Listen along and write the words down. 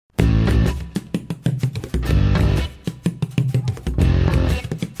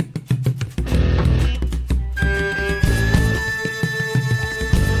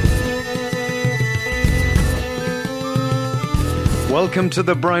Welcome to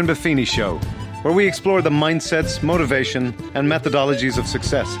the Brian Buffini Show, where we explore the mindsets, motivation, and methodologies of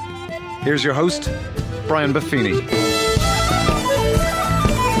success. Here's your host, Brian Buffini.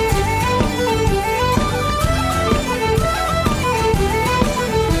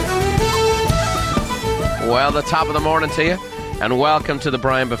 Well, the top of the morning to you, and welcome to the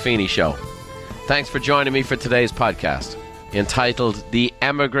Brian Buffini Show. Thanks for joining me for today's podcast, entitled The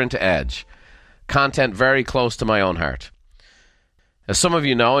Emigrant Edge. Content very close to my own heart. As some of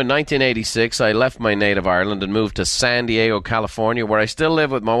you know, in 1986, I left my native Ireland and moved to San Diego, California, where I still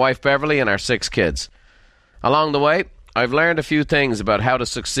live with my wife Beverly and our 6 kids. Along the way, I've learned a few things about how to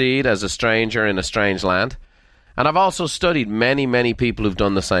succeed as a stranger in a strange land, and I've also studied many people who've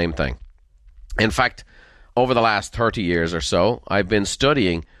done the same thing. In fact, over the last 30 years or so, I've been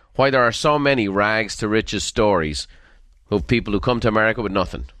studying why there are so many rags to riches stories of people who come to America with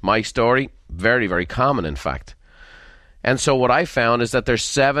nothing. My story, very common, in fact. And so what I found is that there's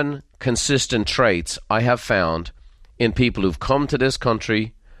 7 consistent traits I have found in people who've come to this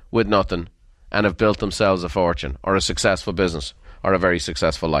country with nothing and have built themselves a fortune or a successful business or a very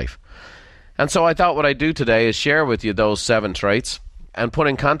successful life. And so I thought what I'd do today is share with you those 7 traits and put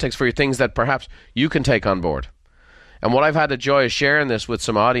in context for you things that perhaps you can take on board. And what I've had the joy of sharing this with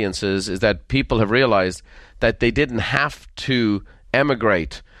some audiences is that people have realized that they didn't have to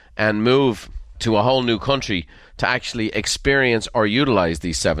emigrate and move to a whole new country to actually experience or utilize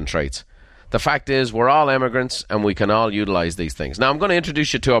these 7 traits. The fact is, we're all immigrants and we can all utilize these things. Now, I'm going to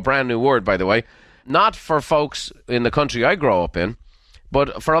introduce you to a brand new word, by the way, not for folks in the country I grew up in,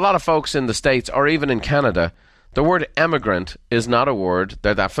 but for a lot of folks in the States or even in Canada. The word emigrant is not a word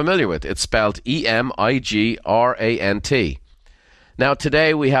they're that familiar with. It's spelled E-M-I-G-R-A-N-T. Now,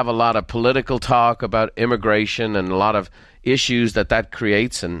 today we have a lot of political talk about immigration and a lot of issues that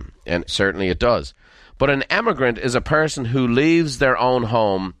creates, and certainly it does. But an emigrant is a person who leaves their own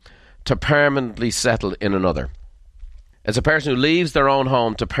home to permanently settle in another. It's a person who leaves their own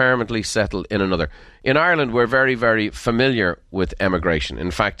home to permanently settle in another. In Ireland, we're very familiar with emigration. In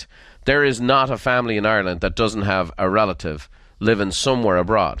fact, there is not a family in Ireland that doesn't have a relative living somewhere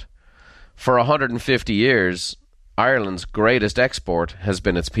abroad. For 150 years, Ireland's greatest export has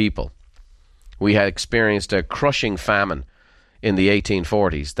been its people. We had experienced a crushing famine in the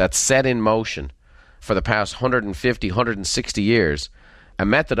 1840s that set in motion for the past 150, 160 years a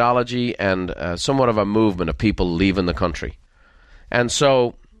methodology and somewhat of a movement of people leaving the country. And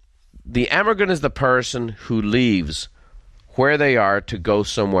so the emigrant is the person who leaves where they are to go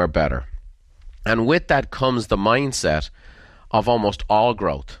somewhere better. And with that comes the mindset of almost all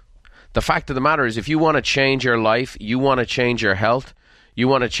growth. The fact of the matter is, if you want to change your life, you want to change your health, you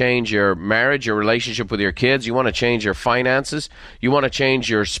want to change your marriage, your relationship with your kids, you want to change your finances, you want to change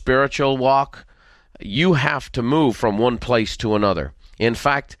your spiritual walk, you have to move from one place to another. In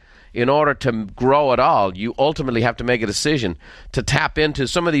fact, in order to grow at all, you ultimately have to make a decision to tap into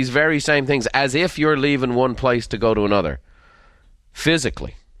some of these very same things as if you're leaving one place to go to another.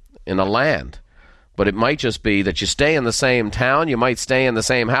 Physically, in a land. But it might just be that you stay in the same town, you might stay in the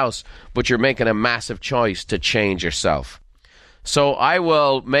same house, but you're making a massive choice to change yourself. So I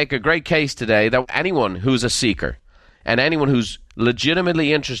will make a great case today that anyone who's a seeker and anyone who's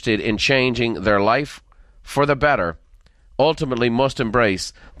legitimately interested in changing their life for the better ultimately must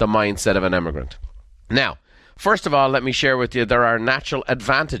embrace the mindset of an immigrant. Now, first of all, let me share with you there are natural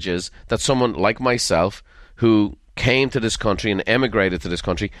advantages that someone like myself who came to this country and emigrated to this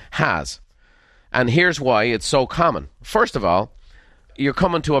country has. And here's why it's so common. First of all, you're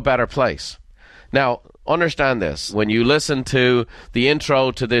coming to a better place. Now, understand this. When you listen to the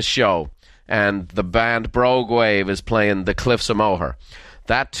intro to this show and the band Brogue Wave is playing The Cliffs of Moher,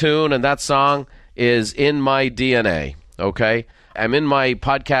 that tune and that song is in my DNA, okay? I'm in my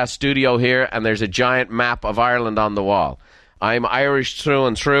podcast studio here and there's a giant map of Ireland on the wall. I'm Irish through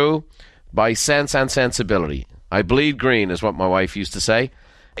and through by sense and sensibility. I bleed green is what my wife used to say,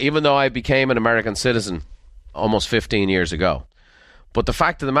 even though I became an American citizen almost 15 years ago. But the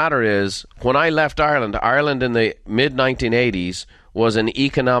fact of the matter is, when I left Ireland, Ireland in the mid-1980s was an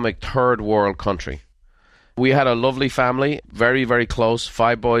economic third world country. We had a lovely family, very close,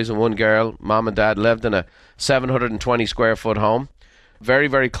 5 boys and 1 girl. Mom and dad lived in a 720 square foot home.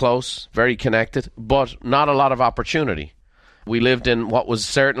 Very close, very connected, but not a lot of opportunity. We lived in what was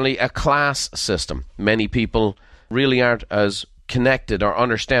certainly a class system. Many people really aren't as connected or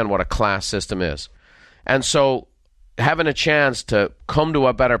understand what a class system is. And so having a chance to come to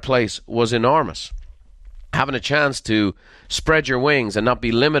a better place was enormous. Having a chance to spread your wings and not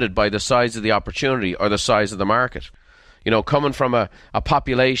be limited by the size of the opportunity or the size of the market. You know, coming from a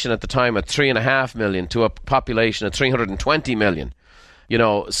population at the time of 3.5 million to a population of 320 million.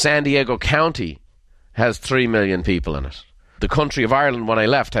 San Diego County has 3 million people in it. The country of Ireland, when I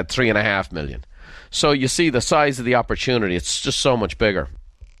left, had 3.5 million. So you see the size of the opportunity. It's just so much bigger.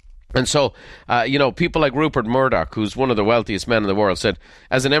 And so, people like Rupert Murdoch, who's one of the wealthiest men in the world, said,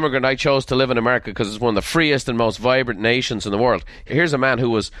 as an immigrant, I chose to live in America because it's one of the freest and most vibrant nations in the world. Here's a man who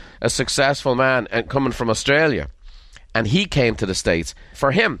was a successful man and coming from Australia. And he came to the States.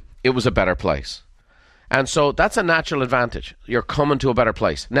 For him, it was a better place. And so that's a natural advantage. You're coming to a better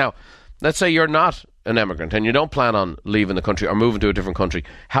place. Now, let's say you're not an immigrant and you don't plan on leaving the country or moving to a different country.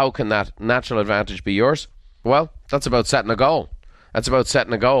 How can that natural advantage be yours? Well, that's about setting a goal. That's about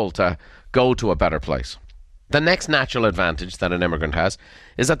setting a goal to go to a better place. The next natural advantage that an immigrant has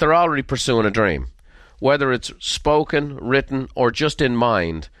is that they're already pursuing a dream. Whether it's spoken, written, or just in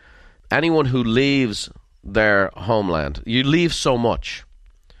mind, anyone who leaves their homeland, you leave so much.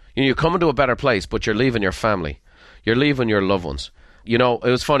 You're coming to a better place, but you're leaving your family. You're leaving your loved ones. It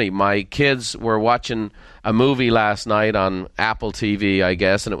was funny. My kids were watching a movie last night on Apple TV, I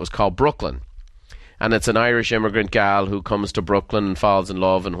guess, and it was called Brooklyn. And it's an Irish immigrant gal who comes to Brooklyn and falls in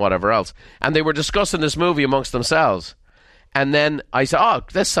love and whatever else. And they were discussing this movie amongst themselves. And then I said, oh,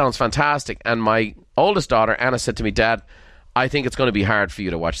 this sounds fantastic. And my oldest daughter, Anna, said to me, Dad, I think it's going to be hard for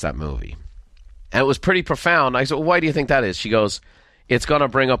you to watch that movie. And it was pretty profound. I said, well, why do you think that is? She goes, it's going to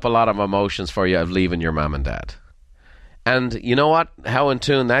bring up a lot of emotions for you of leaving your mom and dad. And you know what? How in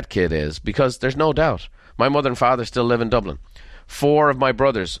tune that kid is, because there's no doubt. My mother and father still live in Dublin. 4 of my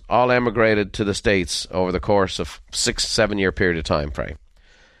brothers all emigrated to the States over the course of 6-7 year period of time frame.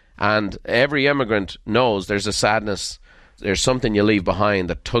 And every immigrant knows there's a sadness, there's something you leave behind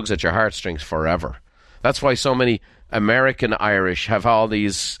that tugs at your heartstrings forever. That's why so many American Irish have all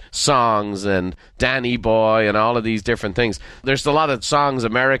these songs and Danny Boy and all of these different things. There's a lot of songs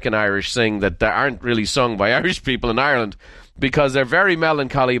American Irish sing that aren't really sung by Irish people in Ireland because they're very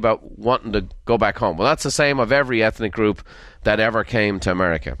melancholy about wanting to go back home. Well, that's the same of every ethnic group that ever came to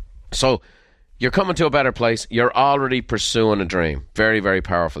America. So you're coming to a better place. You're already pursuing a dream. Very, very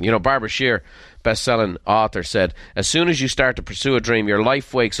powerful. Barbara Shear, best-selling author, said, as soon as you start to pursue a dream, your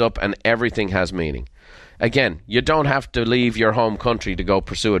life wakes up and everything has meaning. Again, you don't have to leave your home country to go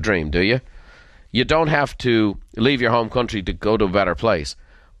pursue a dream, do you? You don't have to leave your home country to go to a better place.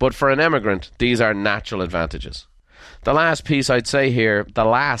 But for an immigrant, these are natural advantages. The last piece I'd say here, the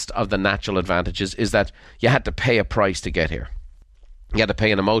last of the natural advantages, is that you had to pay a price to get here. You had to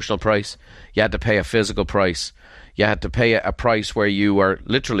pay an emotional price. You had to pay a physical price. You had to pay a price where you were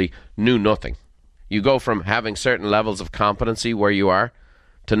literally knew nothing. You go from having certain levels of competency where you are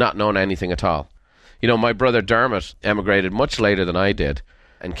to not knowing anything at all. My brother Dermot emigrated much later than I did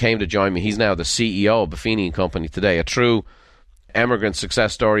and came to join me. He's now the CEO of Buffini & Company today, a true emigrant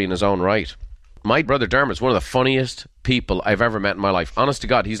success story in his own right. My brother Dermot's one of the funniest people I've ever met in my life. Honest to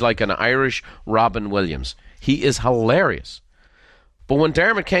God, he's like an Irish Robin Williams. He is hilarious. But when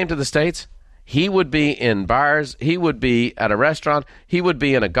Dermot came to the States, he would be in bars, he would be at a restaurant, he would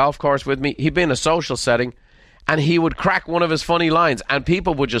be in a golf course with me, he'd be in a social setting, and he would crack one of his funny lines, and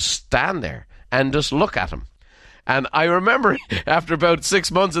people would just stand there and just look at him. And I remember after about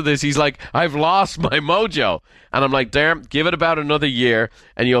 6 months of this, he's like, I've lost my mojo. And I'm like, Derm, give it about another year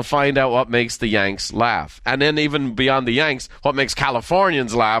and you'll find out what makes the Yanks laugh. And then even beyond the Yanks, what makes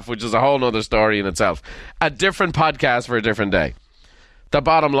Californians laugh, which is a whole other story in itself. A different podcast for a different day. The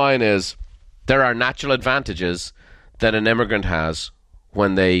bottom line is there are natural advantages that an immigrant has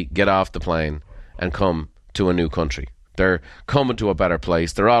when they get off the plane and come to a new country. They're coming to a better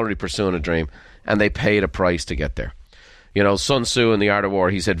place. They're already pursuing a dream. And they paid a price to get there. Sun Tzu in The Art of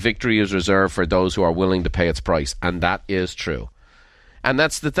War, he said, victory is reserved for those who are willing to pay its price. And that is true. And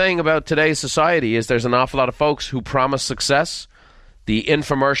that's the thing about today's society is there's an awful lot of folks who promise success, the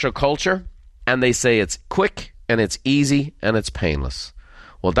infomercial culture, and they say it's quick and it's easy and it's painless.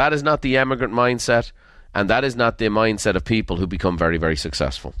 Well, that is not the immigrant mindset, and that is not the mindset of people who become very, very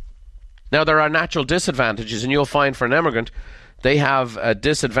successful. Now, there are natural disadvantages, and you'll find for an immigrant, they have a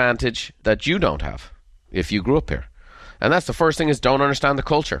disadvantage that you don't have if you grew up here. And that's the first thing is don't understand the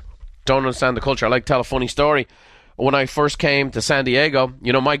culture. Don't understand the culture. I like to tell a funny story. When I first came to San Diego,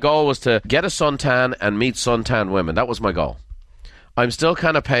 my goal was to get a suntan and meet suntan women. That was my goal. I'm still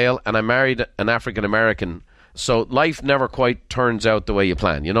kind of pale, and I married an African-American, so life never quite turns out the way you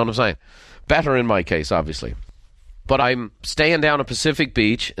plan. You know what I'm saying? Better in my case, obviously. But I'm staying down at Pacific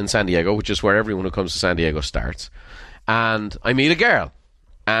Beach in San Diego, which is where everyone who comes to San Diego starts. And I meet a girl,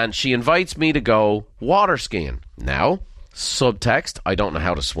 and she invites me to go water skiing. Now, subtext, I don't know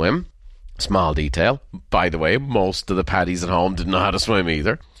how to swim. Small detail. By the way, most of the paddies at home didn't know how to swim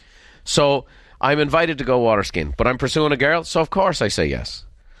either. So I'm invited to go water skiing, but I'm pursuing a girl, so of course I say yes.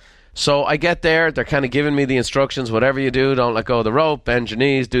 So I get there, they're kind of giving me the instructions, whatever you do, don't let go of the rope, bend your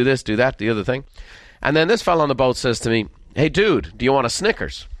knees, do this, do that, the other thing. And then this fellow on the boat says to me, hey dude, do you want a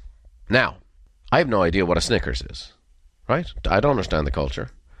Snickers? Now, I have no idea what a Snickers is, right? I don't understand the culture.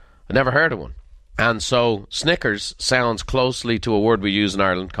 I never heard of one. And so Snickers sounds closely to a word we use in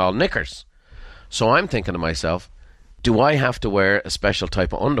Ireland called knickers. So I'm thinking to myself, do I have to wear a special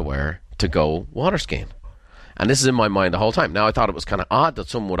type of underwear to go water skiing? And this is in my mind the whole time. Now, I thought it was kind of odd that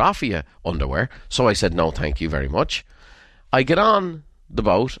someone would offer you underwear, so I said, no, thank you very much. I get on the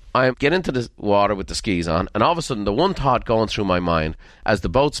boat, I get into the water with the skis on, and all of a sudden, the one thought going through my mind as the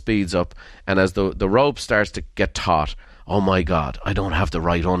boat speeds up and as the rope starts to get taut, oh my God, I don't have the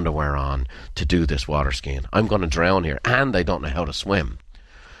right underwear on to do this water skiing. I'm going to drown here, and I don't know how to swim.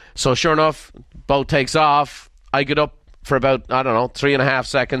 So sure enough, boat takes off. I get up for about, 3.5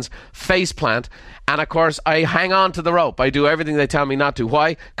 seconds, face plant, and of course I hang on to the rope. I do everything they tell me not to.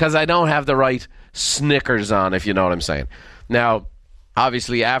 Why? Because I don't have the right Snickers on, if you know what I'm saying. Now,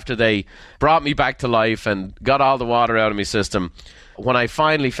 obviously, after they brought me back to life and got all the water out of my system, when I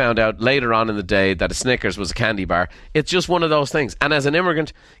finally found out later on in the day that a Snickers was a candy bar, it's just one of those things. And as an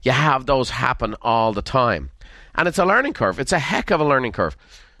immigrant, you have those happen all the time. And it's a learning curve. It's a heck of a learning curve.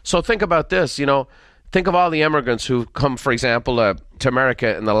 So think about this, think of all the immigrants who come, for example, to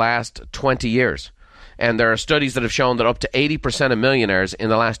America in the last 20 years. And there are studies that have shown that up to 80% of millionaires in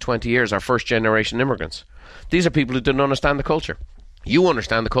the last 20 years are first-generation immigrants. These are people who didn't understand the culture. You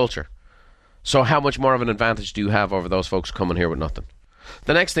understand the culture. So how much more of an advantage do you have over those folks coming here with nothing?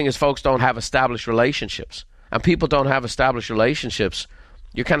 The next thing is folks don't have established relationships. And people don't have established relationships,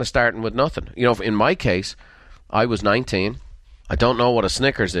 you're kind of starting with nothing. In my case, I was 19. I don't know what a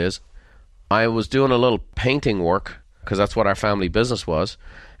Snickers is. I was doing a little painting work because that's what our family business was.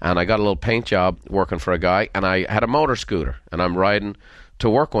 And I got a little paint job working for a guy. And I had a motor scooter. And I'm riding to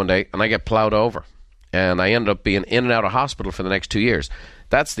work one day and I get plowed over. And I ended up being in and out of hospital for the next 2 years.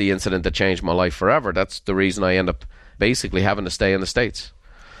 That's the incident that changed my life forever. That's the reason I end up basically having to stay in the States.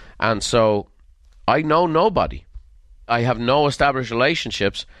 And so I know nobody. I have no established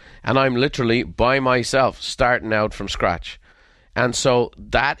relationships. And I'm literally by myself starting out from scratch. And so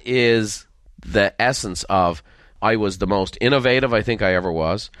that is the essence of I was the most innovative I think I ever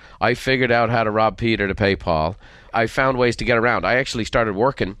was. I figured out how to rob Peter to pay Paul. I found ways to get around. I actually started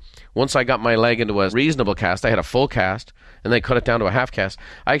working. Once I got my leg into a reasonable cast, I had a full cast, and they cut it down to a half cast.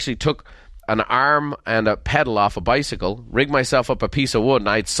 I actually took an arm and a pedal off a bicycle, rigged myself up a piece of wood, and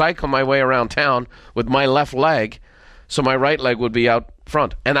I'd cycle my way around town with my left leg, so my right leg would be out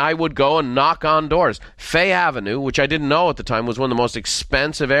front. And I would go and knock on doors. Fay Avenue, which I didn't know at the time, was one of the most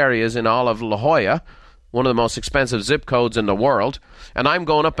expensive areas in all of La Jolla, one of the most expensive zip codes in the world. And I'm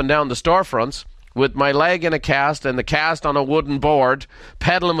going up and down the storefronts with my leg in a cast and the cast on a wooden board,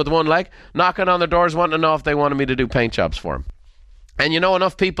 pedaling with one leg, knocking on their doors, wanting to know if they wanted me to do paint jobs for them. And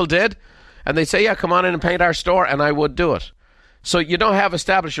enough people did. And they'd say, yeah, come on in and paint our store. And I would do it. So you don't have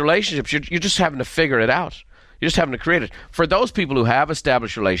established relationships. You're just having to figure it out. You're just having to create it. For those people who have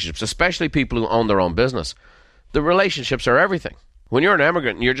established relationships, especially people who own their own business, the relationships are everything. When you're an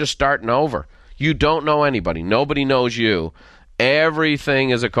immigrant and you're just starting over, you don't know anybody. Nobody knows you.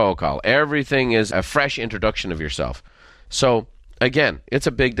 Everything is a cold call. Everything is a fresh introduction of yourself. So, again, it's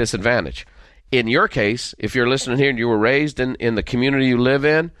a big disadvantage. In your case, if you're listening here and you were raised in the community you live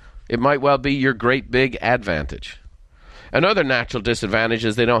in, it might well be your great big advantage. Another natural disadvantage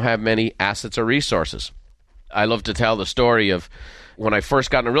is they don't have many assets or resources. I love to tell the story of when I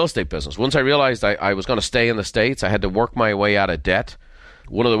first got in the real estate business. Once I realized I was going to stay in the States, I had to work my way out of debt.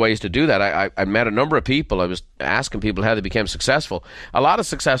 One of the ways to do that, I met a number of people. I was asking people how they became successful. A lot of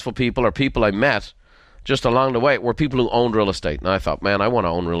successful people are people I met just along the way were people who owned real estate. And I thought, man, I want to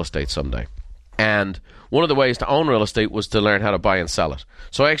own real estate someday. And one of the ways to own real estate was to learn how to buy and sell it.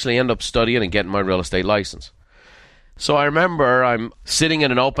 So I actually ended up studying and getting my real estate license. So I remember I'm sitting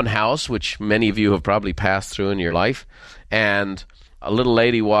in an open house, which many of you have probably passed through in your life, and a little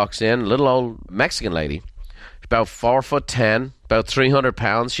lady walks in, a little old Mexican lady, about 4'10", about 300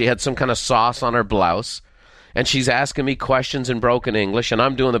 pounds. She had some kind of sauce on her blouse, and she's asking me questions in broken English, and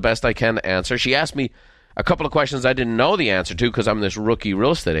I'm doing the best I can to answer. She asked me a couple of questions I didn't know the answer to because I'm this rookie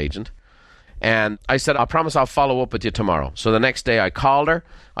real estate agent. And I said, I promise I'll follow up with you tomorrow. So the next day I called her.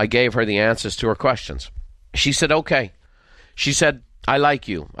 I gave her the answers to her questions. She said, okay. She said, I like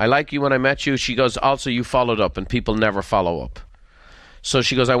you. I like you when I met you. She goes, also, you followed up, and people never follow up. So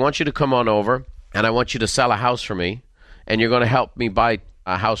she goes, I want you to come on over, and I want you to sell a house for me, and you're going to help me buy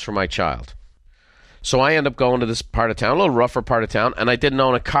a house for my child. So I end up going to this part of town, a little rougher part of town, and I didn't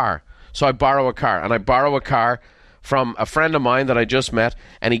own a car. So I borrow a car, and I borrow a car from a friend of mine that I just met,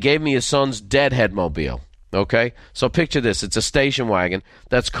 and he gave me his son's Deadhead mobile. Okay? So picture this. It's a station wagon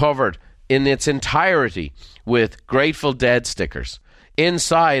that's covered in its entirety with Grateful Dead stickers.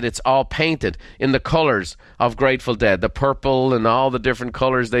 Inside, it's all painted in the colors of Grateful Dead, the purple and all the different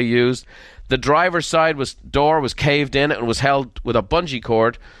colors they used. The driver's side door was caved in and was held with a bungee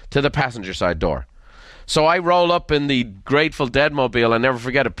cord to the passenger side door. So I roll up in the Grateful Dead mobile, I never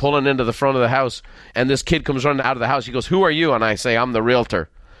forget it, pulling into the front of the house, and this kid comes running out of the house. He goes, "Who are you?" And I say, "I'm the realtor."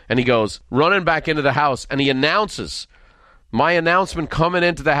 And he goes, running back into the house, and he announces. My announcement coming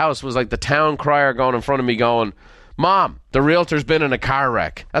into the house was like the town crier going in front of me going, "Mom, the realtor's been in a car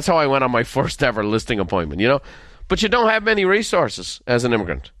wreck." That's how I went on my first ever listing appointment, you know. But you don't have many resources as an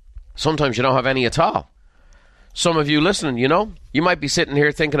immigrant. Sometimes you don't have any at all. Some of you listening, you know, you might be sitting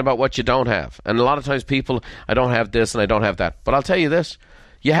here thinking about what you don't have. And a lot of times people, I don't have this and I don't have that. But I'll tell you this,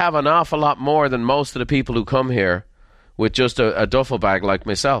 you have an awful lot more than most of the people who come here with just a duffel bag like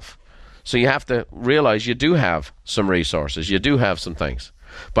myself. So you have to realize you do have some resources. You do have some things.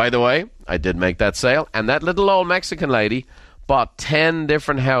 By the way, I did make that sale, and that little old Mexican lady bought 10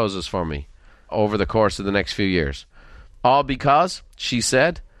 different houses for me over the course of the next few years. All because, she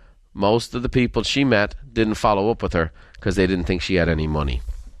said, most of the people she met didn't follow up with her because they didn't think she had any money.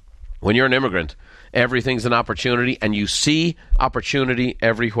 When you're an immigrant, everything's an opportunity, and you see opportunity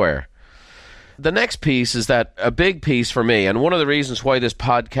everywhere. The next piece is that a big piece for me, and one of the reasons why this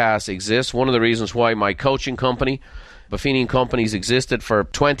podcast exists, one of the reasons why my coaching company, Buffini & Company's existed for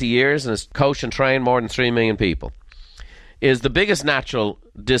 20 years and has coached and trained more than 3 million people, is the biggest natural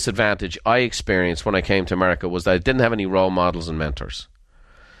disadvantage I experienced when I came to America was that I didn't have any role models and mentors.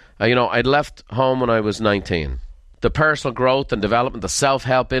 I'd left home when I was 19. The personal growth and development, the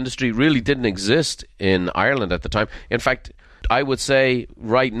self-help industry really didn't exist in Ireland at the time. In fact, I would say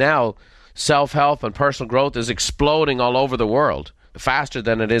right now, self-help and personal growth is exploding all over the world, faster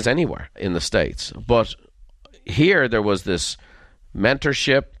than it is anywhere in the States. But here there was this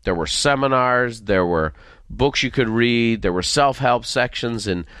mentorship, there were seminars, there were books you could read, there were self-help sections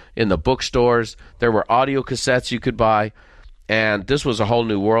in the bookstores, there were audio cassettes you could buy, and this was a whole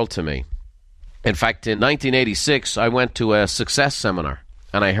new world to me. In fact, in 1986, I went to a success seminar,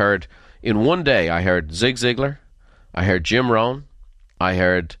 and in one day, I heard Zig Ziglar, I heard Jim Rohn, I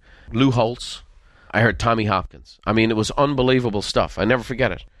heard Lou Holtz, I heard Tommy Hopkins. I mean, it was unbelievable stuff. I never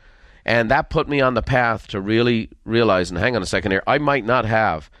forget it. And that put me on the path to really realize, and hang on a second here, I might not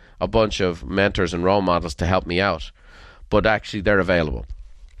have a bunch of mentors and role models to help me out, but actually they're available.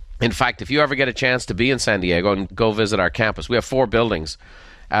 In fact, if you ever get a chance to be in San Diego and go visit our campus, we have 4 buildings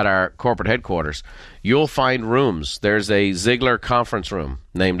at our corporate headquarters. You'll find rooms. There's a Ziegler conference room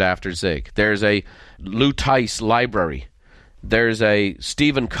named after Zig. There's a Lou Tice library. There's a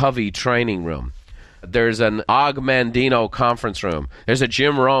Stephen Covey training room. There's an Og Mandino conference room. There's a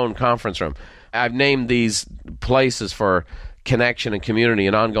Jim Rohn conference room. I've named these places for connection and community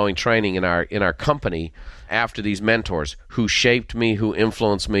and ongoing training in our company after these mentors who shaped me, who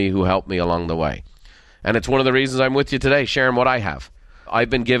influenced me, who helped me along the way. And it's one of the reasons I'm with you today, sharing what I have. I've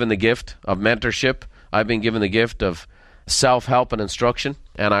been given the gift of mentorship. I've been given the gift of self-help and instruction,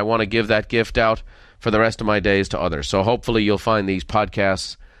 and I want to give that gift out for the rest of my days to others. So hopefully you'll find these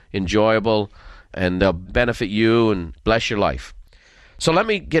podcasts enjoyable and they'll benefit you and bless your life. So let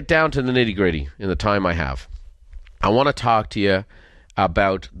me get down to the nitty-gritty in the time I have. I want to talk to you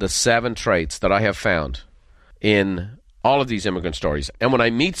about the 7 traits that I have found in all of these immigrant stories. And when I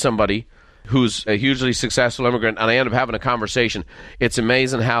meet somebody who's a hugely successful immigrant and I end up having a conversation, it's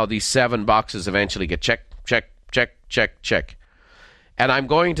amazing how these 7 boxes eventually get check, check, check, check, check. And I'm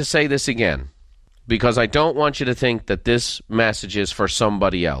going to say this again because I don't want you to think that this message is for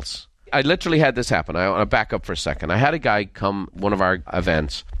somebody else. I literally had this happen. I want to back up for a second. I had a guy come one of our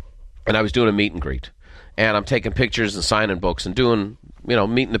events, and I was doing a meet and greet. And I'm taking pictures and signing books and doing,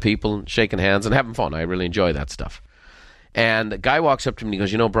 meeting the people and shaking hands and having fun. I really enjoy that stuff. And the guy walks up to me and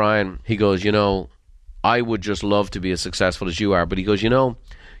he goes, Brian, he goes, I would just love to be as successful as you are. But he goes,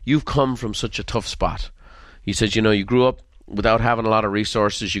 you've come from such a tough spot. He says, you grew up without having a lot of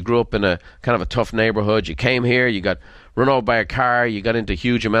resources. You grew up in a kind of a tough neighborhood. You came here, you got run over by a car, you got into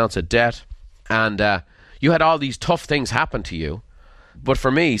huge amounts of debt, and you had all these tough things happen to you. But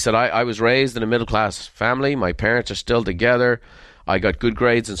for me, he said, I was raised in a middle-class family. My parents are still together. I got good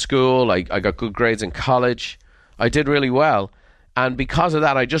grades in school. I got good grades in college. I did really well. And because of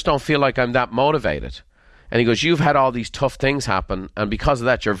that, I just don't feel like I'm that motivated. And he goes, you've had all these tough things happen, and because of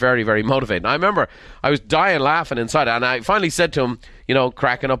that, you're very, very motivated. And I remember I was dying laughing inside, and I finally said to him,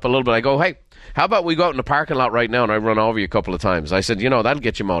 cracking up a little bit, I go, hey, How about we go out in the parking lot right now and I run over you a couple of times? I said, that'll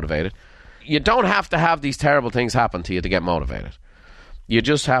get you motivated. You don't have to have these terrible things happen to you to get motivated. You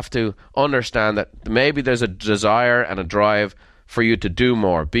just have to understand that maybe there's a desire and a drive for you to do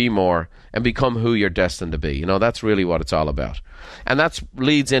more, be more, and become who you're destined to be. That's really what it's all about. And that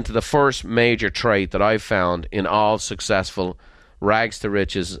leads into the first major trait that I've found in all successful rags to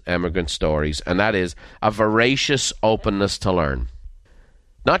riches immigrant stories, and that is a voracious openness to learn.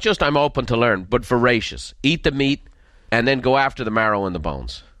 Not just I'm open to learn, but voracious. Eat the meat and then go after the marrow and the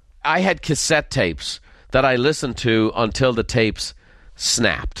bones. I had cassette tapes that I listened to until the tapes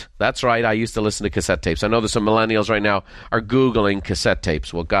snapped. That's right, I used to listen to cassette tapes. I know there's some millennials right now are Googling cassette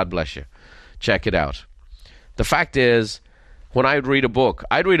tapes. Well, God bless you. Check it out. The fact is, when I'd read a book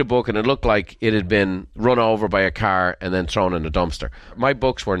and it looked like it had been run over by a car and then thrown in a dumpster. My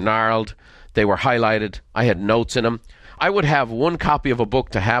books were gnarled. They were highlighted. I had notes in them. I would have one copy of a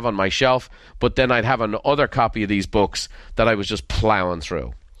book to have on my shelf, but then I'd have another copy of these books that I was just plowing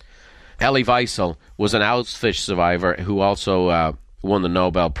through. Elie Wiesel was an Auschwitz survivor who also won the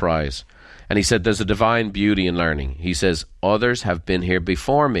Nobel Prize. And he said, there's a divine beauty in learning. He says, others have been here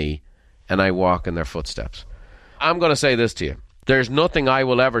before me, and I walk in their footsteps. I'm going to say this to you. There's nothing I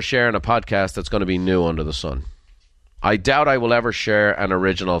will ever share in a podcast that's going to be new under the sun. I doubt I will ever share an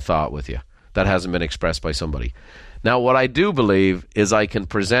original thought with you that hasn't been expressed by somebody. Now, what I do believe is I can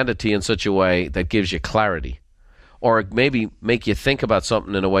present it to you in such a way that gives you clarity, or maybe make you think about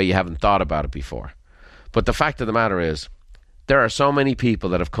something in a way you haven't thought about it before. But the fact of the matter is, there are so many people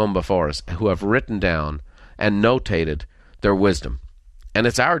that have come before us who have written down and notated their wisdom. And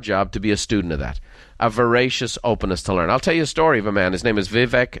it's our job to be a student of that, a voracious openness to learn. I'll tell you a story of a man. His name is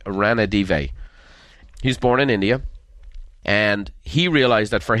Vivek Ranadive. He's born in India, and he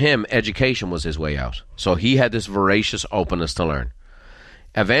realized that for him, education was his way out. So he had this voracious openness to learn.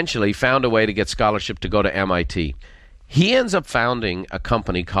 Eventually found a way to get scholarship to go to MIT. He ends up founding a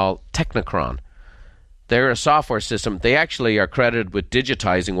company called Technocron. They're a software system. They actually are credited with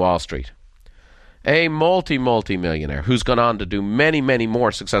digitizing Wall Street. A multi-millionaire who's gone on to do many, many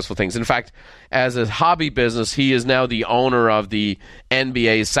more successful things. In fact, as a hobby business, he is now the owner of the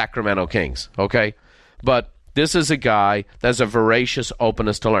NBA's Sacramento Kings, okay? But this is a guy that has a voracious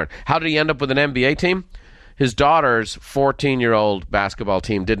openness to learn. How did he end up with an NBA team? His daughter's 14-year-old basketball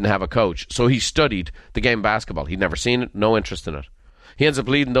team didn't have a coach, so he studied the game of basketball. He'd never seen it, no interest in it. He ends up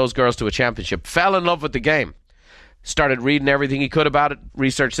leading those girls to a championship, fell in love with the game, started reading everything he could about it,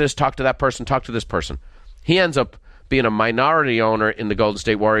 researched this, talked to that person, talked to this person. He ends up being a minority owner in the Golden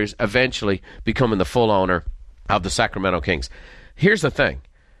State Warriors, eventually becoming the full owner of the Sacramento Kings. Here's the thing.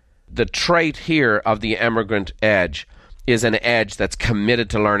 The trait here of the immigrant edge is an edge that's committed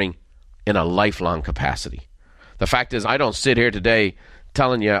to learning in a lifelong capacity. The fact is, I don't sit here today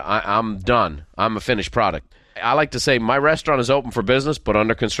telling you I'm done. I'm a finished product. I like to say my restaurant is open for business, but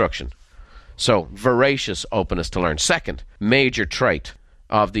under construction. So, voracious openness to learn. Second major trait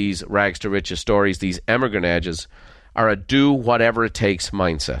of these rags to riches stories, these immigrant edges, are a do-whatever-it-takes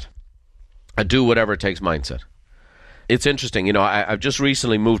mindset. A do-whatever-it-takes mindset. It's interesting. I've just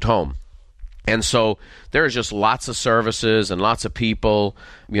recently moved home. And so there's just lots of services and lots of people.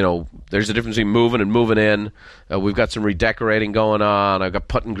 There's a difference between moving and moving in. We've got some redecorating going on. I've got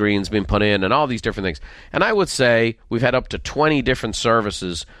putting greens being put in and all these different things. And I would say we've had up to 20 different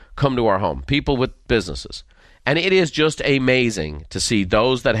services come to our home, people with businesses. And it is just amazing to see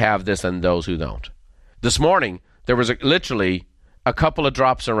those that have this and those who don't. This morning, there was literally a couple of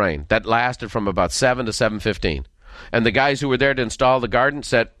drops of rain that lasted from about 7 to 7:15. And the guys who were there to install the garden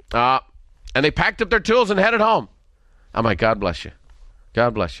said, and they packed up their tools and headed home. I'm like, God bless you.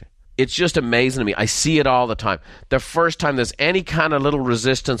 God bless you. It's just amazing to me. I see it all the time. The first time there's any kind of little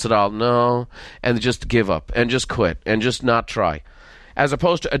resistance at all, no, and just give up and just quit and just not try. As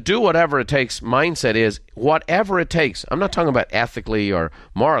opposed to a do-whatever-it-takes mindset is whatever it takes. I'm not talking about ethically or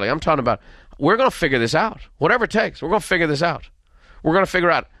morally. I'm talking about we're going to figure this out. Whatever it takes, we're going to figure this out. We're going to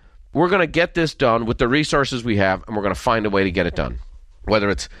figure out, we're going to get this done with the resources we have, and we're going to find a way to get it done. Whether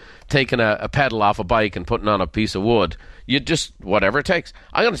it's taking a pedal off a bike and putting on a piece of wood, you just, whatever it takes.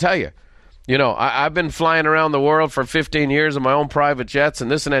 I'm going to tell you, I've been flying around the world for 15 years in my own private jets and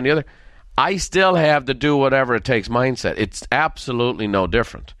this and that and the other. I still have the do whatever it takes mindset. It's absolutely no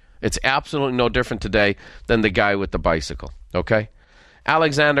different. It's absolutely no different today than the guy with the bicycle, okay?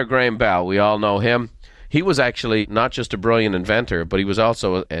 Alexander Graham Bell, we all know him. He was actually not just a brilliant inventor, but he was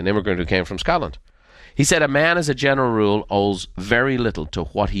also an immigrant who came from Scotland. He said, a man as a general rule owes very little to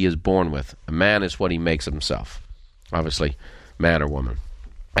what he is born with. A man is what he makes of himself. Obviously, man or woman.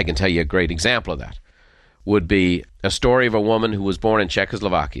 I can tell you a great example of that would be a story of a woman who was born in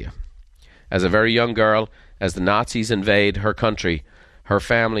Czechoslovakia. as a very young girl, as the Nazis invade her country, her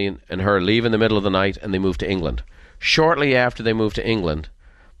family and her leave in the middle of the night and they move to England. Shortly after they move to England,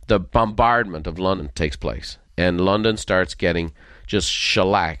 the bombardment of London takes place, and London starts getting just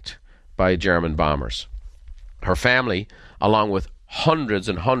shellacked by German bombers. Her family, along with hundreds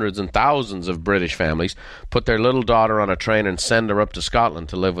and hundreds and thousands of British families, put their little daughter on a train and send her up to Scotland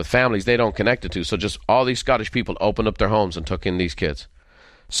to live with families they don't connect it to. So just all these Scottish people opened up their homes and took in these kids.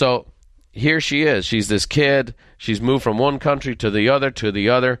 So here she is. She's this kid. She's moved from one country to the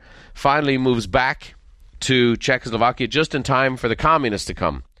other, finally moves back to Czechoslovakia just in time for the communists to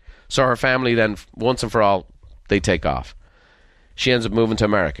come. So her family then, once and for all, they take off. She ends up moving to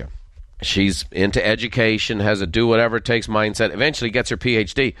America. She's into education, has a do-whatever-it-takes mindset, eventually gets her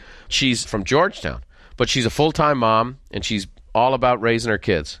PhD. She's from Georgetown, but she's a full-time mom, and she's all about raising her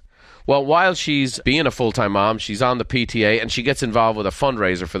kids. Well, while she's being a full-time mom, she's on the PTA, and she gets involved with a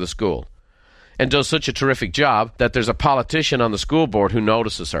fundraiser for the school and does such a terrific job that there's a politician on the school board who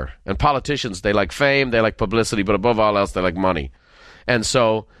notices her. And politicians, they like fame, they like publicity, but above all else, they like money. And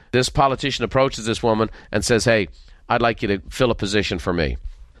so this politician approaches this woman and says, hey, I'd like you to fill a position for me.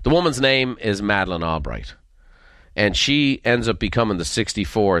 The woman's name is Madeleine Albright, and she ends up becoming the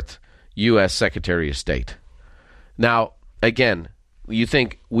 64th U.S. Secretary of State. Now, again, you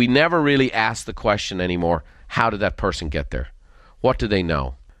think we never really ask the question anymore, how did that person get there? What do they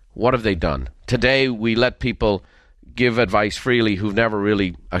know? What have they done? Today, we let people give advice freely who've never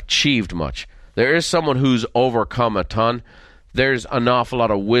really achieved much. There is someone who's overcome a ton. There's an awful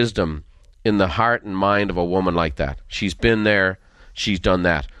lot of wisdom in the heart and mind of a woman like that. She's been there. She's done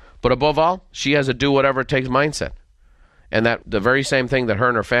that. But above all, she has a do-whatever-it-takes mindset. And that the very same thing that her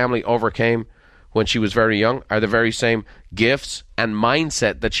and her family overcame when she was very young are the very same gifts and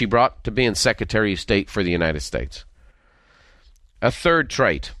mindset that she brought to being Secretary of State for the United States. A third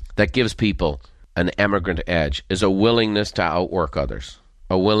trait that gives people an emigrant edge is a willingness to outwork others.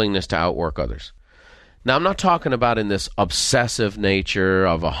 A willingness to outwork others. Now, I'm not talking about in this obsessive nature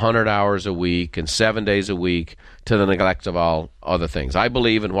of 100 hours a week and 7 days a week to the neglect of all other things. I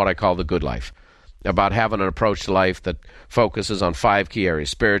believe in what I call the good life, about having an approach to life that focuses on 5 key areas: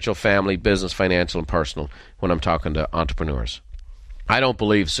 spiritual, family, business, financial, and personal, when I'm talking to entrepreneurs. I don't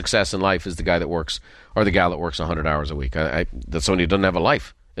believe success in life is the guy that works or the gal that works 100 hours a week. That's someone who doesn't have a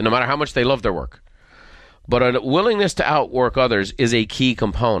life, and no matter how much they love their work. But a willingness to outwork others is a key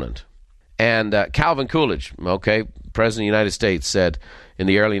component. And Calvin Coolidge, President of the United States, said in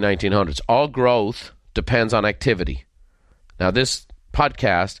the early 1900s, all growth depends on activity. Now, this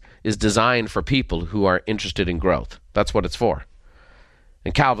podcast is designed for people who are interested in growth. That's what it's for.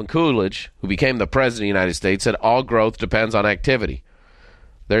 And Calvin Coolidge, who became the President of the United States, said all growth depends on activity.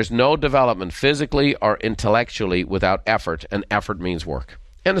 There's no development physically or intellectually without effort, and effort means work.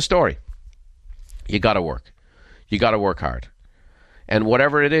 End of story. You got to work. You got to work hard. And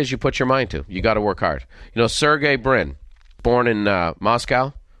whatever it is you put your mind to, you got to work hard. You know, Sergey Brin, born in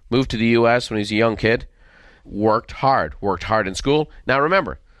Moscow, moved to the U.S. when he was a young kid, worked hard in school. Now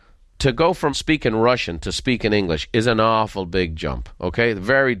remember, to go from speaking Russian to speaking English is an awful big jump, okay?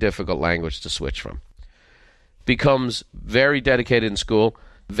 Very difficult language to switch from. Becomes very dedicated in school,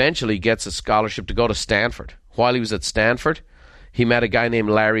 eventually gets a scholarship to go to Stanford. While he was at Stanford, he met a guy named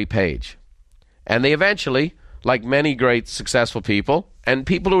Larry Page. And they eventually, like many great successful people, and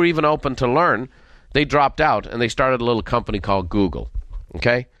people who are even open to learn, they dropped out and they started a little company called Google.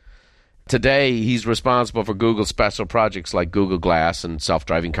 Okay? Today, he's responsible for Google's special projects like Google Glass and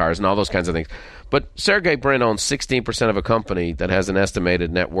self-driving cars and all those kinds of things. But Sergey Brin owns 16% of a company that has an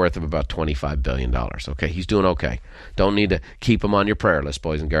estimated net worth of about $25 billion. Okay? He's doing okay. Don't need to keep him on your prayer list,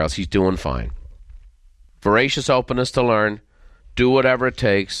 boys and girls. He's doing fine. Voracious openness to learn, do whatever it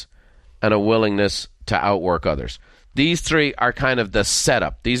takes, and a willingness to outwork others. These three are kind of the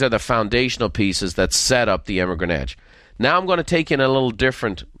setup. These are the foundational pieces that set up the Immigrant Edge. Now I'm going to take you in a little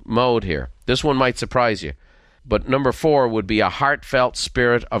different mode here. This one might surprise you. But number 4 would be a heartfelt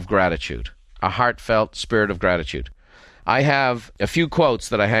spirit of gratitude. A heartfelt spirit of gratitude. I have a few quotes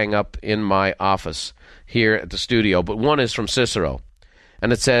that I hang up in my office here at the studio, but one is from Cicero.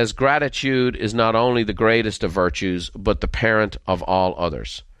 And it says, gratitude is not only the greatest of virtues, but the parent of all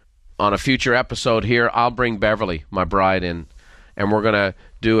others. On a future episode here, I'll bring Beverly, my bride, in, and we're going to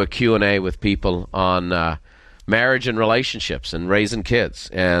do a Q&A with people on marriage and relationships and raising kids.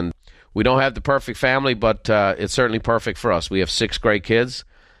 And we don't have the perfect family, but it's certainly perfect for us. We have 6 great kids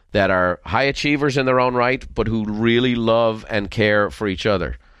that are high achievers in their own right, but who really love and care for each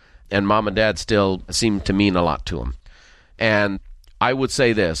other. And mom and dad still seem to mean a lot to them. And I would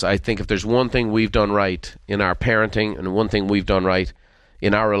say this, I think if there's one thing we've done right in our parenting and one thing we've done right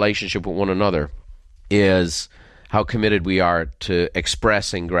in our relationship with one another is how committed we are to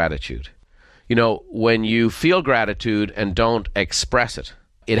expressing gratitude. You know, when you feel gratitude and don't express it,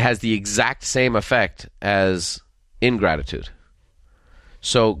 it has the exact same effect as ingratitude.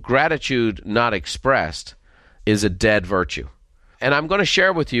 So gratitude not expressed is a dead virtue. And I'm going to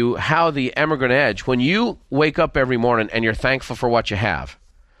share with you how the Emigrant Edge, when you wake up every morning and you're thankful for what you have,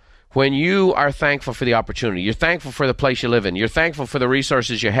 when you are thankful for the opportunity, you're thankful for the place you live in, you're thankful for the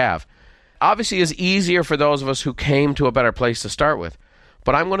resources you have, obviously it's easier for those of us who came to a better place to start with.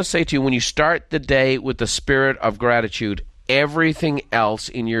 But I'm going to say to you, when you start the day with the spirit of gratitude, everything else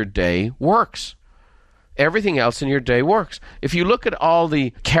in your day works. Everything else in your day works. If you look at all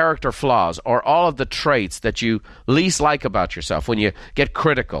the character flaws or all of the traits that you least like about yourself, when you get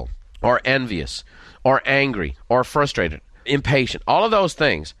critical or envious or angry or frustrated, impatient, all of those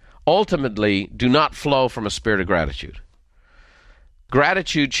things ultimately do not flow from a spirit of gratitude.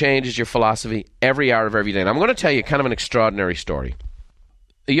 Gratitude changes your philosophy every hour of every day. And I'm going to tell you kind of an extraordinary story.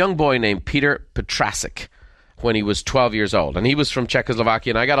 A young boy named Peter Petrasek, when he was 12 years old. And he was from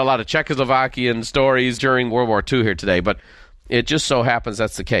Czechoslovakia. And I got a lot of Czechoslovakian stories during World War II here today, but it just so happens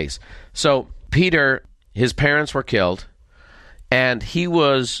that's the case. So Peter, his parents were killed, and he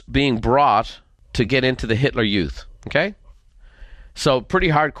was being brought to get into the Hitler Youth. Okay? So pretty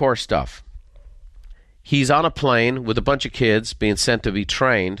hardcore stuff. He's on a plane with a bunch of kids being sent to be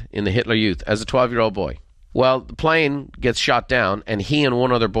trained in the Hitler Youth as a 12-year-old boy. Well, the plane gets shot down, and he and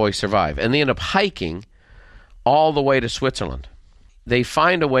one other boy survive. And they end up hiking all the way to Switzerland. They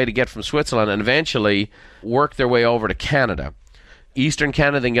find a way to get from Switzerland and eventually work their way over to Canada. Eastern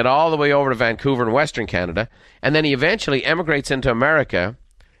Canada, then get all the way over to Vancouver in Western Canada. And then he eventually emigrates into America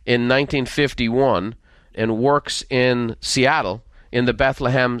in 1951 and works in Seattle in the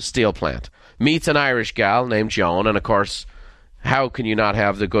Bethlehem steel plant. Meets an Irish gal named Joan, and of course, how can you not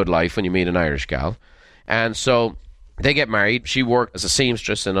have the good life when you meet an Irish gal? And so they get married. She worked as a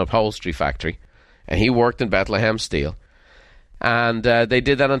seamstress in an upholstery factory, and he worked in Bethlehem Steel. And they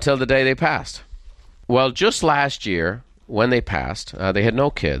did that until the day they passed. Well, just last year, when they passed, they had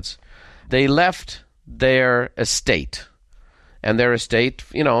no kids. They left their estate. And their estate,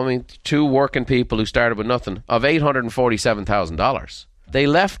 you know, I mean, two working people who started with nothing, of $847,000. They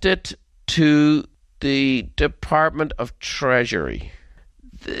left it to the Department of Treasury.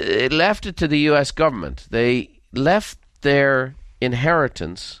 They left it to the U.S. government. They left their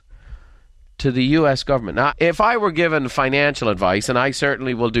inheritance to the U.S. government. Now, if I were given financial advice, and I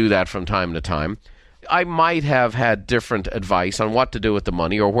certainly will do that from time to time, I might have had different advice on what to do with the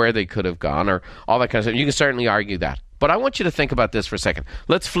money or where they could have gone or all that kind of stuff. You can certainly argue that. But I want you to think about this for a second.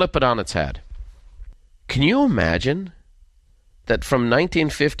 Let's flip it on its head. Can you imagine that from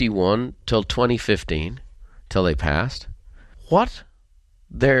 1951 till 2015, till they passed, what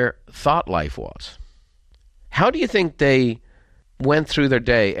their thought life was? How do you think they went through their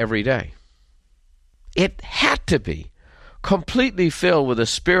day every day? It had to be completely filled with a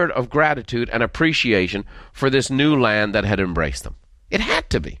spirit of gratitude and appreciation for this new land that had embraced them. It had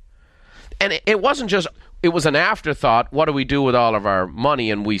to be. And it wasn't just, it was an afterthought, what do we do with all of our money,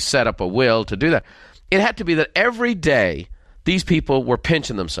 and we set up a will to do that. It had to be that every day these people were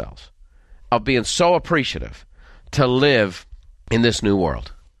pinching themselves of being so appreciative to live in this new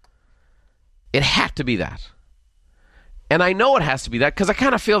world. It had to be that. And I know it has to be that because I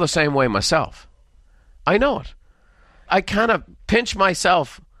kind of feel the same way myself. I know it. I kind of pinch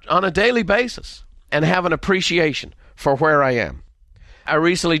myself on a daily basis and have an appreciation for where I am. I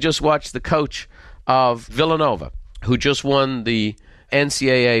recently just watched the coach of Villanova, who just won the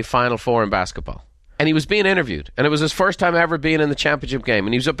NCAA Final Four in basketball. And he was being interviewed. And it was his first time ever being in the championship game.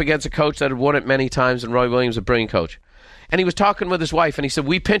 And he was up against a coach that had won it many times, and Roy Williams, a brilliant coach. And he was talking with his wife, and he said,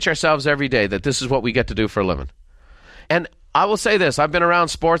 we pinch ourselves every day that this is what we get to do for a living. And I will say this, I've been around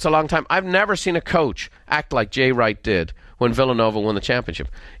sports a long time. I've never seen a coach act like Jay Wright did when Villanova won the championship.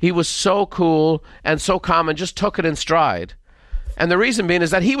 He was so cool and so calm and just took it in stride. And the reason being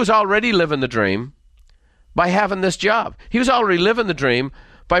is that he was already living the dream by having this job. He was already living the dream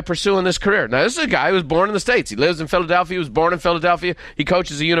by pursuing this career. Now, this is a guy who was born in the States. He lives in Philadelphia. He was born in Philadelphia. He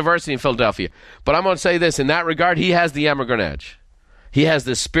coaches a university in Philadelphia. But I'm going to say this, in that regard, he has the Emigrant Edge. He has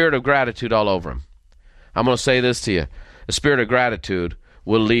this spirit of gratitude all over him. I'm going to say this to you. A spirit of gratitude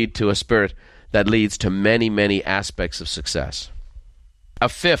will lead to a spirit that leads to many, many aspects of success. A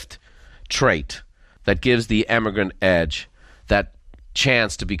fifth trait that gives the Emigrant Edge that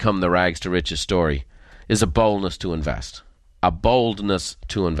chance to become the rags to riches story is a boldness to invest. A boldness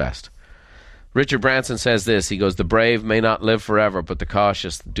to invest. Richard Branson says this. He goes, the brave may not live forever, but the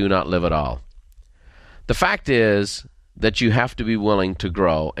cautious do not live at all. The fact is that you have to be willing to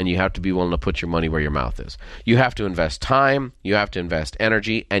grow, and you have to be willing to put your money where your mouth is. You have to invest time, you have to invest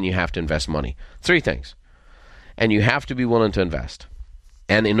energy, and you have to invest money. 3 things. And you have to be willing to invest.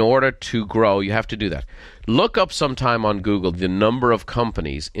 And in order to grow, you have to do that. Look up sometime on Google the number of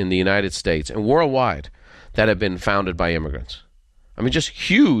companies in the United States and worldwide that have been founded by immigrants. I mean, just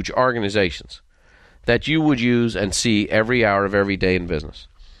huge organizations that you would use and see every hour of every day in business.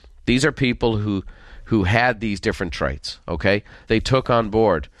 These are people who had these different traits, okay? They took on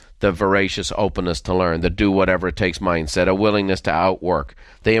board the voracious openness to learn, the do whatever it takes mindset, a willingness to outwork.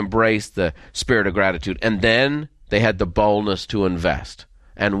 They embraced the spirit of gratitude, and then they had the boldness to invest.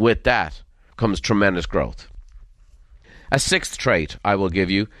 And with that comes tremendous growth. A 6th trait I will give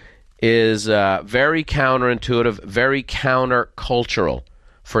you is very counterintuitive, very countercultural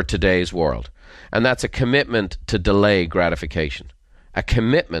for today's world. And that's a commitment to delay gratification. A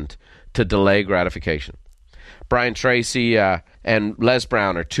commitment to delay gratification. Brian Tracy and Les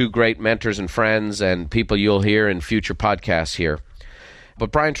Brown are 2 great mentors and friends and people you'll hear in future podcasts here.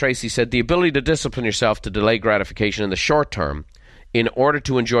 But Brian Tracy said, the ability to discipline yourself to delay gratification in the short term in order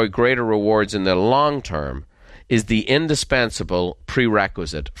to enjoy greater rewards in the long term is the indispensable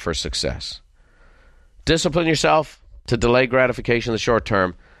prerequisite for success. Discipline yourself to delay gratification in the short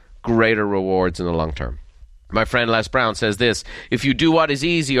term, greater rewards in the long term. My friend Les Brown says this, if you do what is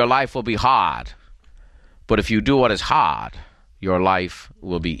easy, your life will be hard. But if you do what is hard, your life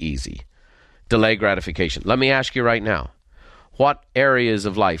will be easy. Delay gratification. Let me ask you right now, what areas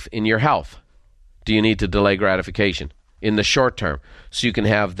of life in your health do you need to delay gratification in the short term so you can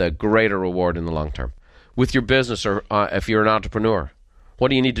have the greater reward in the long term? With your business, or if you're an entrepreneur, what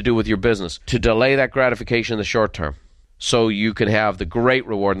do you need to do with your business to delay that gratification in the short term so you can have the great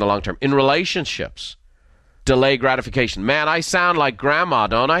reward in the long term? In relationships, delay gratification. Man, I sound like grandma,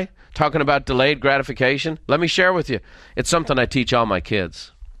 don't I? Talking about delayed gratification. Let me share with you. It's something I teach all my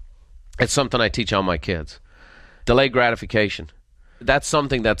kids. It's something I teach all my kids. Delayed gratification. That's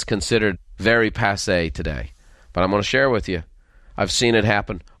something that's considered very passé today. But I'm going to share with you, I've seen it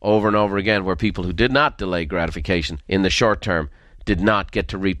happen over and over again where people who did not delay gratification in the short term did not get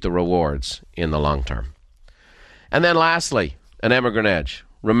to reap the rewards in the long term. And then lastly, an immigrant edge.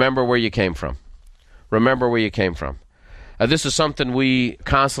 Remember where you came from. Remember where you came from. This is something we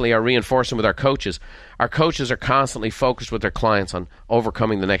constantly are reinforcing with our coaches. Our coaches are constantly focused with their clients on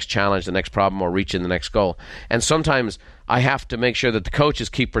overcoming the next challenge, the next problem, or reaching the next goal. And sometimes I have to make sure that the coaches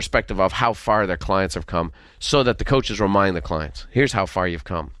keep perspective of how far their clients have come so that the coaches remind the clients, here's how far you've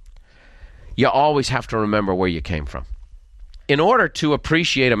come. You always have to remember where you came from. In order to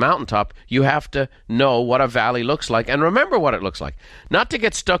appreciate a mountaintop, you have to know what a valley looks like and remember what it looks like. Not to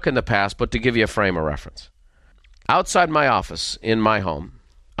get stuck in the past, but to give you a frame of reference. Outside my office, in my home,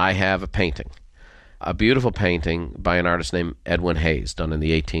 I have a painting. A beautiful painting by an artist named Edwin Hayes, done in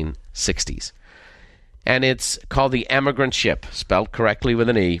the 1860s. And it's called the Emigrant ship, spelled correctly with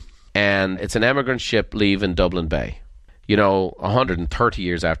an E. And it's an emigrant ship leaving Dublin Bay. You know, 130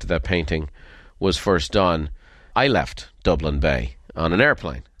 years after that painting was first done, I left Dublin Bay on an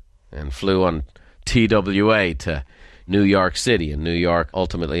airplane and flew on TWA to New York City, and New York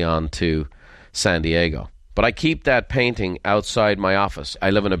ultimately on to San Diego. But I keep that painting outside my office. I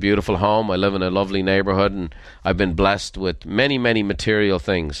live in a beautiful home. I live in a lovely neighborhood, and I've been blessed with many, many material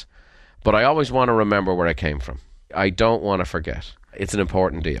things. But I always want to remember where I came from. I don't want to forget. It's an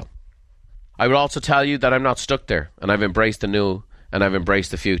important deal. I would also tell you that I'm not stuck there, and I've embraced the new, and I've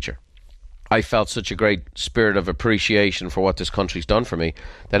embraced the future. I felt such a great spirit of appreciation for what this country's done for me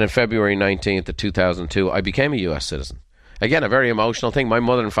that on February 19th of 2002, I became a U.S. citizen. Again, a very emotional thing. My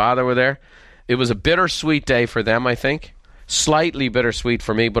mother and father were there. It was a bittersweet day for them, I think. Slightly bittersweet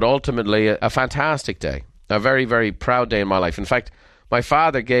for me, but ultimately a fantastic day. A very, very proud day in my life. In fact, my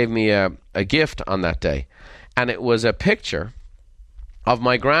father gave me a gift on that day, and it was a picture of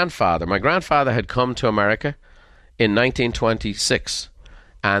my grandfather. My grandfather had come to America in 1926,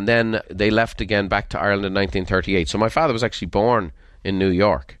 and then they left again back to Ireland in 1938. So my father was actually born in New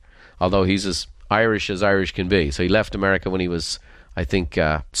York, although he's as Irish can be. So he left America when he was, I think,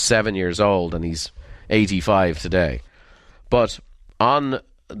 7 years old, and he's 85 today. But on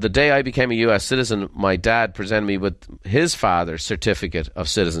the day I became a U.S. citizen, my dad presented me with his father's certificate of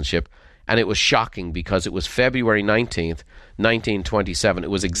citizenship, and it was shocking because it was February 19th, 1927. It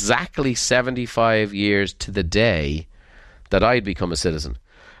was exactly 75 years to the day that I'd become a citizen.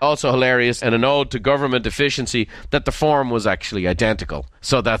 Also hilarious, and an ode to government efficiency, that the form was actually identical.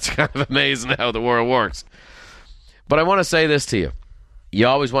 So that's kind of amazing how the world works. But I want to say this to you. You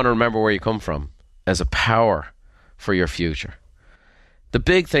always want to remember where you come from as a power for your future. The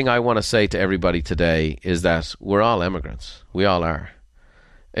big thing I want to say to everybody today is that we're all immigrants. We all are.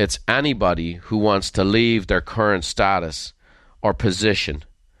 It's anybody who wants to leave their current status or position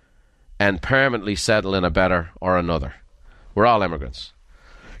and permanently settle in a better or another. We're all immigrants.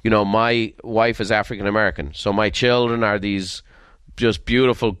 You know, my wife is African American, so my children are these just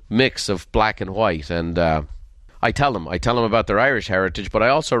beautiful mix of black and white. And I tell them about their Irish heritage, but I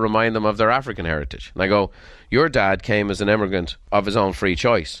also remind them of their African heritage. And I go, your dad came as an immigrant of his own free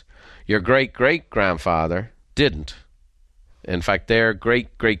choice. Your great-great-grandfather didn't. In fact, their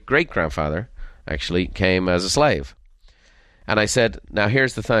great-great-great-grandfather actually came as a slave. And I said, now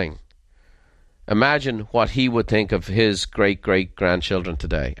here's the thing. Imagine what he would think of his great-great-grandchildren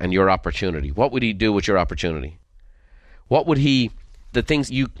today and your opportunity. What would he do with your opportunity? What would the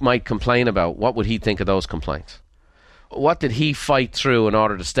things you might complain about, what would he think of those complaints? What did he fight through in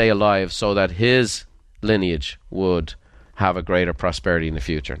order to stay alive so that his lineage would have a greater prosperity in the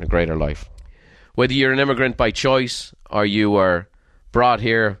future and a greater life? Whether you're an immigrant by choice or you were brought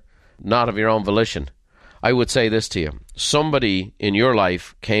here not of your own volition, I would say this to you. Somebody in your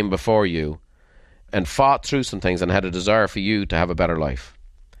life came before you and fought through some things and had a desire for you to have a better life.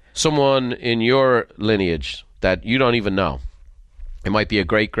 Someone in your lineage that you don't even know. It might be a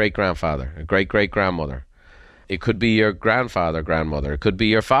great-great-grandfather, a great-great-grandmother. It could be your grandfather, grandmother. It could be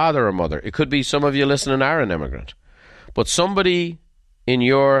your father or mother. It could be some of you listening are an immigrant. But somebody in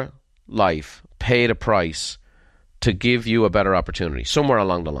your life paid a price to give you a better opportunity somewhere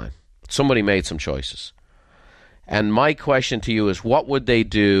along the line. Somebody made some choices. And my question to you is, what would they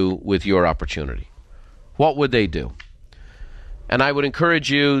do with your opportunity? What would they do? And I would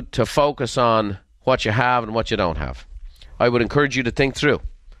encourage you to focus on what you have and what you don't have. I would encourage you to think through,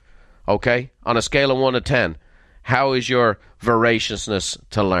 okay? On a scale of 1 to 10, how is your voraciousness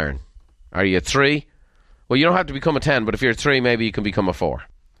to learn? Are you a 3? Well, you don't have to become a 10, but if you're a 3, maybe you can become a 4.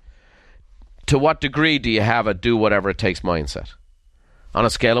 To what degree do you have a do whatever it takes mindset? On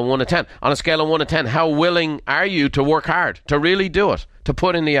a scale of 1 to 10. On a scale of 1 to 10, how willing are you to work hard, to really do it, to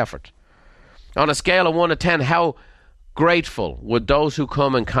put in the effort? On a scale of 1 to 10, how grateful would those who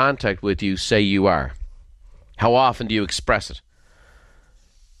come in contact with you say you are? How often do you express it?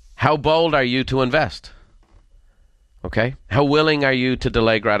 How bold are you to invest? Okay? How willing are you to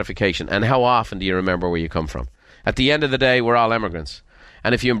delay gratification? And how often do you remember where you come from? At the end of the day, we're all immigrants.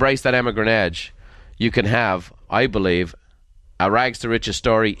 And if you embrace that immigrant edge, you can have, I believe, a rags to riches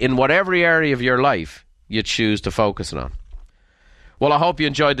story in whatever area of your life you choose to focus on. Well, I hope you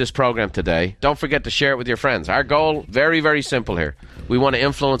enjoyed this program today. Don't forget to share it with your friends. Our goal, very, very simple here. We want to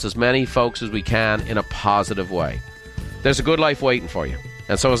influence as many folks as we can in a positive way. There's a good life waiting for you.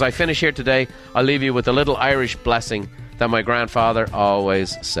 And so as I finish here today, I'll leave you with a little Irish blessing that my grandfather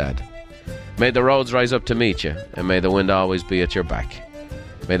always said. May the roads rise up to meet you, and may the wind always be at your back.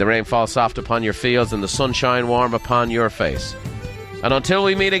 May the rain fall soft upon your fields and the sun shine warm upon your face. And until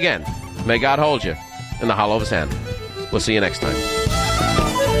we meet again, may God hold you in the hollow of his hand. We'll see you next time.